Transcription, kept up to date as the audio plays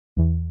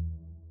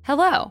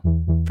Hello.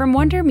 From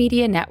Wonder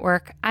Media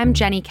Network, I'm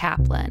Jenny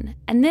Kaplan,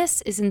 and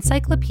this is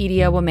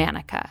Encyclopedia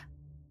Womanica.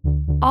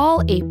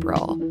 All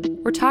April,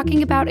 we're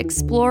talking about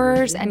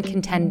explorers and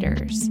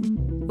contenders,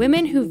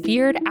 women who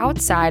veered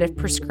outside of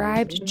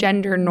prescribed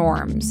gender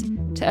norms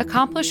to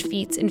accomplish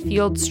feats in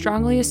fields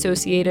strongly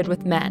associated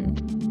with men.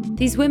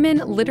 These women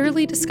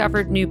literally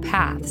discovered new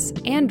paths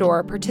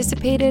and/or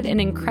participated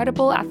in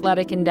incredible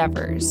athletic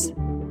endeavors.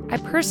 I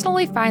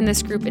personally find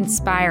this group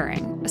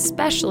inspiring,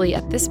 especially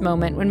at this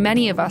moment when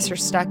many of us are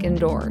stuck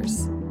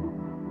indoors.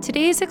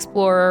 Today's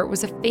explorer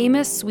was a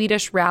famous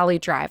Swedish rally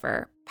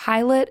driver,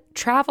 pilot,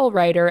 travel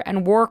writer,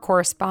 and war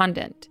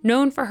correspondent,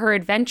 known for her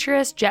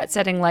adventurous,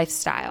 jet-setting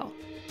lifestyle.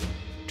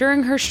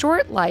 During her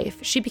short life,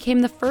 she became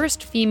the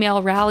first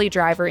female rally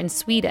driver in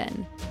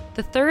Sweden,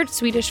 the third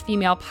Swedish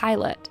female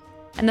pilot,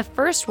 and the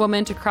first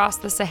woman to cross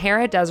the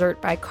Sahara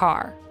Desert by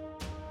car.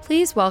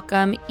 Please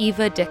welcome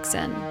Eva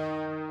Dickson.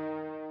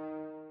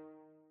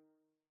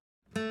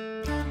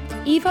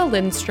 Eva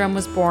Lindström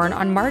was born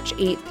on March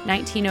 8,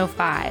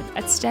 1905,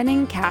 at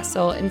Stenning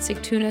Castle in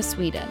Sigtuna,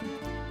 Sweden.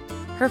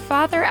 Her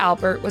father,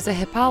 Albert, was a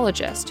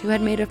hippologist who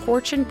had made a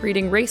fortune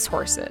breeding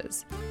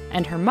racehorses,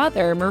 and her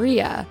mother,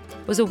 Maria,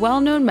 was a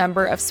well-known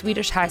member of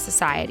Swedish high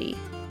society.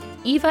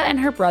 Eva and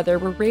her brother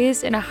were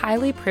raised in a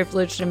highly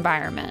privileged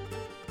environment.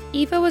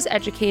 Eva was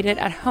educated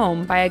at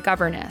home by a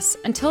governess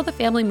until the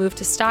family moved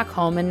to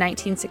Stockholm in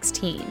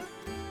 1916.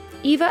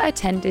 Eva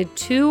attended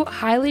two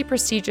highly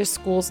prestigious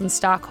schools in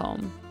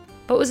Stockholm,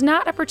 but was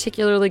not a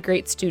particularly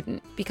great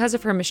student because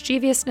of her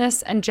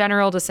mischievousness and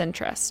general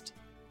disinterest.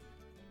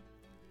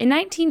 In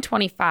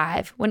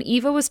 1925, when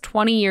Eva was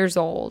 20 years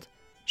old,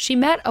 she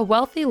met a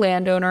wealthy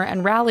landowner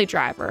and rally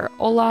driver,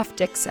 Olaf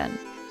Dickson.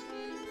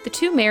 The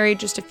two married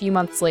just a few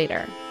months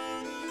later.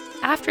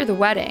 After the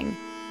wedding,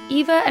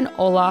 Eva and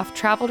Olaf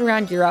traveled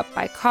around Europe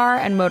by car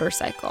and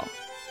motorcycle.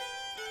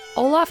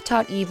 Olaf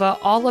taught Eva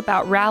all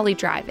about rally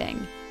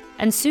driving,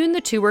 and soon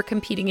the two were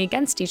competing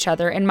against each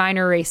other in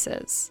minor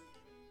races.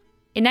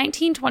 In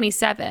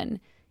 1927,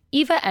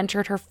 Eva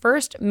entered her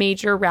first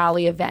major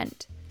rally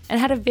event and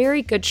had a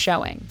very good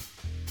showing.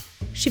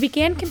 She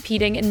began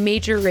competing in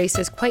major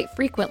races quite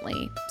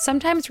frequently,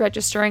 sometimes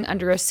registering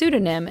under a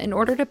pseudonym in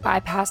order to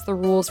bypass the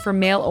rules for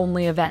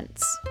male-only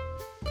events.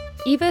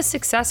 Eva's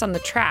success on the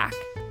track,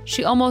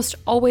 she almost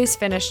always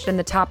finished in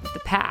the top of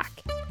the pack,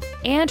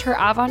 and her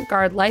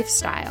avant-garde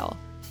lifestyle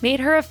made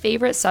her a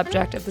favorite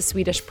subject of the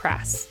Swedish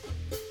press.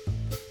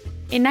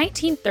 In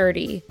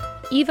 1930,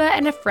 Eva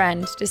and a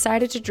friend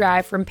decided to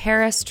drive from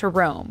Paris to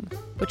Rome,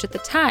 which at the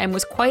time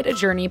was quite a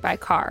journey by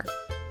car.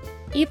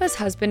 Eva's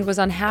husband was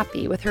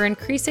unhappy with her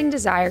increasing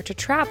desire to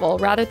travel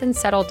rather than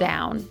settle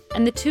down,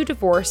 and the two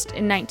divorced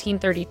in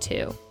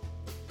 1932.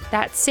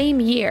 That same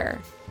year,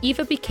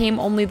 Eva became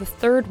only the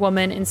third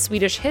woman in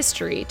Swedish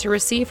history to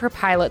receive her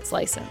pilot's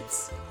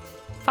license.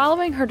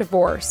 Following her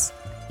divorce,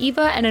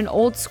 Eva and an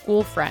old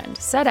school friend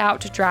set out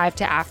to drive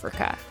to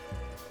Africa.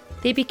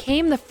 They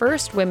became the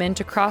first women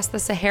to cross the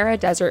Sahara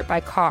Desert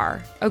by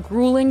car, a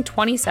grueling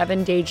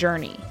 27-day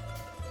journey.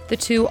 The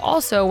two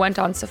also went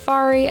on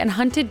safari and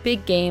hunted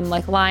big game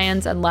like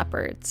lions and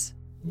leopards.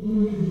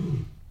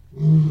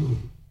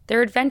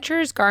 Their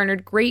adventures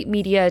garnered great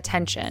media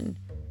attention,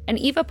 and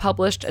Eva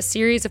published a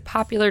series of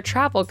popular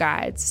travel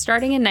guides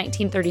starting in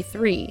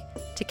 1933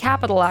 to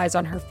capitalize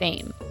on her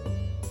fame.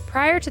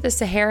 Prior to the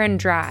Saharan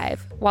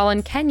Drive, while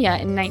in Kenya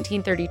in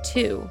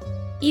 1932,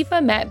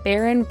 Eva met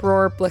Baron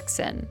Bror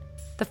Blixen,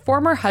 the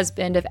former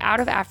husband of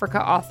out-of-Africa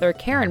author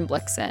Karen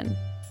Blixen,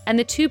 and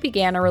the two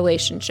began a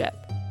relationship.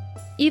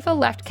 Eva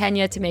left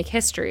Kenya to make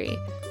history,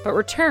 but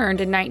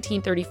returned in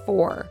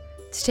 1934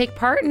 to take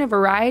part in a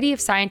variety of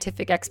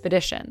scientific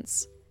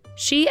expeditions.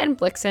 She and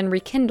Blixen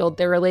rekindled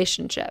their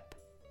relationship.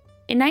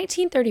 In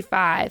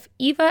 1935,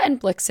 Eva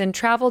and Blixen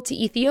traveled to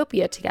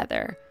Ethiopia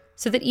together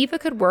so that Eva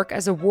could work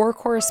as a war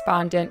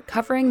correspondent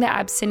covering the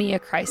Abyssinia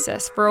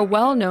crisis for a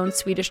well-known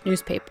Swedish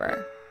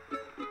newspaper.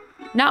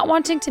 Not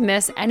wanting to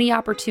miss any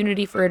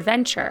opportunity for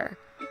adventure,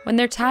 when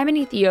their time in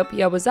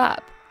Ethiopia was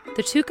up,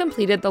 the two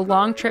completed the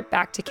long trip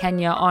back to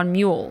Kenya on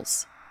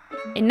mules.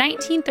 In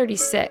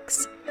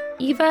 1936,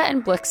 Eva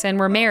and Blixen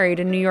were married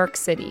in New York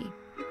City.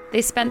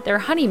 They spent their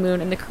honeymoon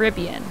in the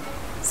Caribbean,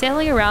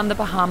 sailing around the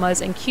Bahamas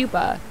and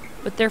Cuba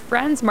with their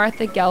friends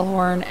Martha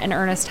Gellhorn and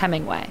Ernest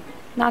Hemingway.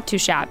 Not too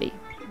shabby.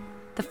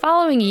 The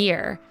following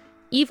year,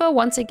 Eva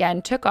once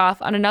again took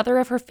off on another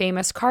of her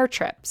famous car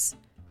trips,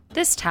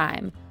 this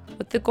time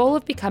with the goal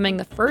of becoming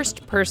the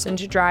first person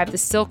to drive the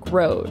Silk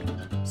Road,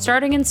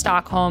 starting in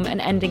Stockholm and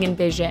ending in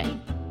Beijing.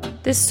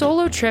 This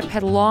solo trip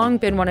had long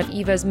been one of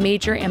Eva's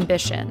major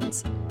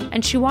ambitions,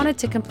 and she wanted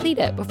to complete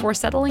it before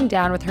settling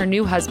down with her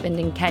new husband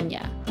in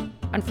Kenya.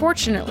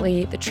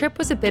 Unfortunately, the trip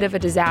was a bit of a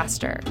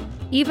disaster.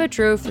 Eva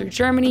drove through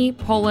Germany,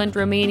 Poland,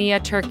 Romania,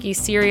 Turkey,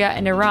 Syria,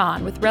 and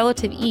Iran with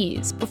relative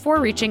ease before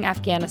reaching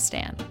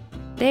Afghanistan.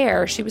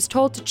 There, she was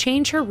told to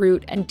change her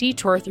route and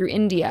detour through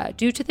India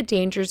due to the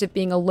dangers of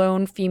being a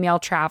lone female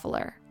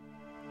traveler.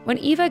 When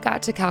Eva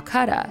got to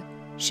Calcutta,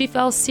 she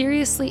fell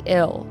seriously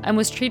ill and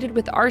was treated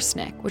with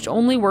arsenic, which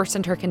only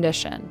worsened her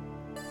condition.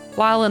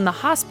 While in the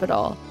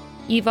hospital,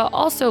 Eva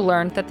also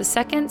learned that the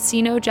Second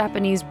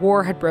Sino-Japanese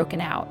War had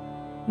broken out,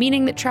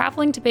 meaning that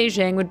traveling to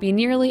Beijing would be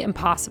nearly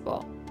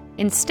impossible.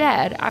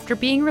 Instead, after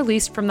being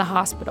released from the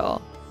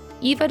hospital,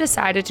 Eva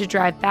decided to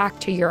drive back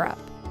to Europe.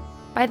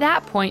 By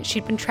that point,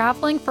 she'd been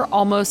traveling for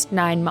almost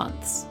 9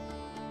 months.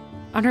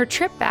 On her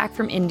trip back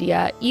from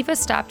India, Eva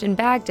stopped in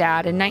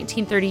Baghdad in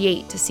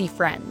 1938 to see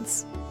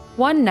friends.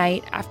 One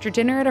night, after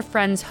dinner at a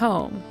friend's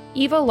home,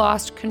 Eva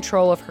lost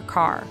control of her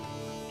car.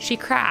 She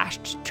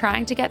crashed,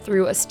 trying to get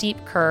through a steep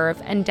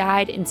curve, and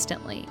died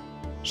instantly.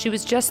 She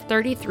was just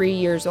 33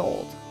 years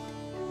old.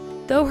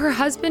 Though her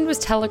husband was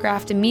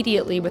telegraphed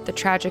immediately with the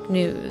tragic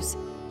news,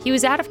 he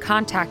was out of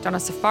contact on a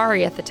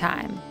safari at the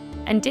time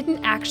and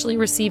didn't actually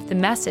receive the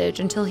message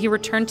until he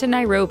returned to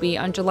Nairobi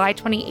on July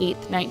 28,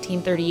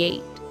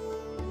 1938.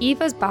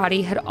 Eva's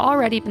body had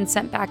already been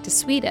sent back to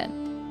Sweden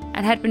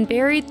and had been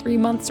buried 3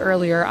 months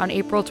earlier on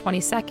April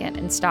 22nd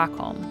in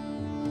Stockholm.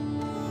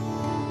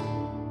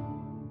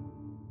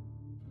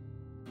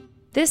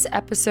 This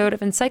episode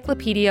of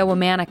Encyclopedia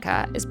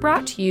Womanica is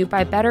brought to you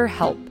by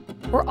BetterHelp.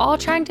 We're all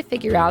trying to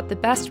figure out the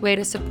best way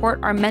to support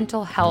our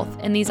mental health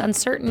in these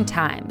uncertain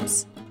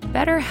times.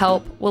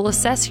 BetterHelp will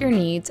assess your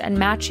needs and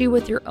match you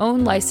with your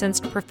own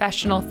licensed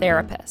professional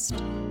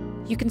therapist.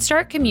 You can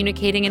start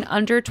communicating in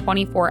under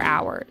 24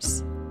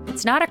 hours.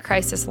 It's not a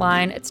crisis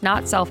line, it's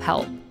not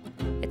self-help.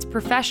 It's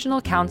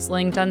professional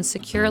counseling done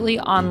securely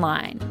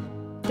online.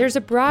 There's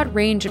a broad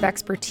range of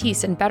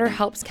expertise in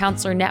BetterHelp's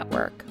counselor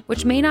network,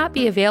 which may not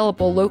be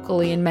available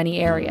locally in many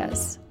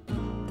areas.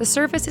 The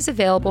service is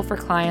available for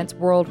clients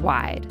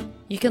worldwide.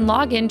 You can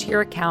log into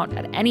your account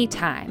at any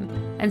time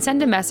and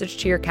send a message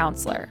to your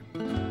counselor.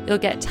 You'll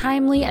get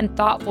timely and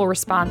thoughtful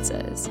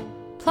responses.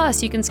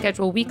 Plus, you can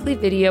schedule weekly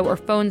video or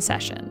phone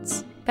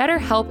sessions.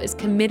 BetterHelp is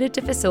committed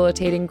to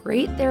facilitating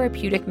great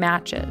therapeutic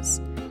matches,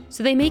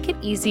 so they make it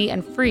easy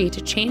and free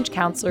to change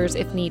counselors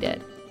if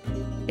needed.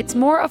 It's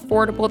more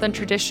affordable than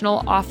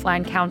traditional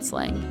offline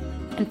counseling,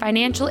 and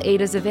financial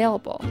aid is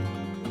available.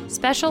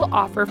 Special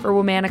offer for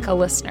Womanica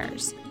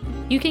listeners.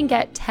 You can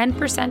get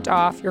 10%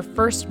 off your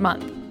first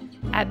month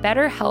at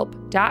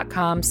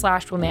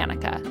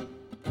betterhelp.com/Womanica.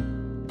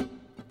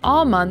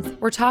 All month,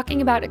 we're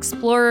talking about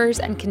explorers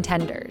and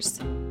contenders.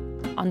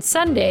 On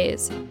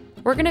Sundays,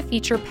 we're going to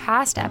feature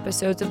past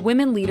episodes of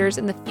women leaders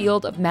in the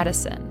field of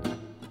medicine.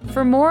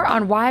 For more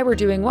on why we're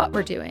doing what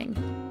we're doing,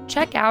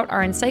 check out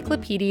our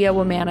Encyclopedia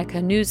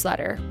Womanica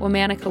newsletter,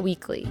 Womanica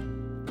Weekly.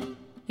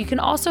 You can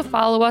also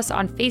follow us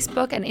on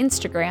Facebook and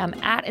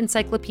Instagram at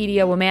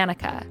Encyclopedia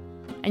Womanica,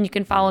 and you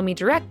can follow me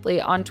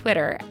directly on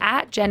Twitter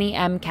at Jenny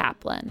M.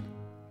 Kaplan.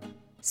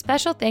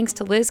 Special thanks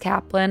to Liz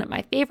Kaplan,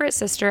 my favorite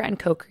sister and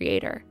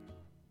co-creator.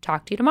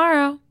 Talk to you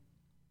tomorrow.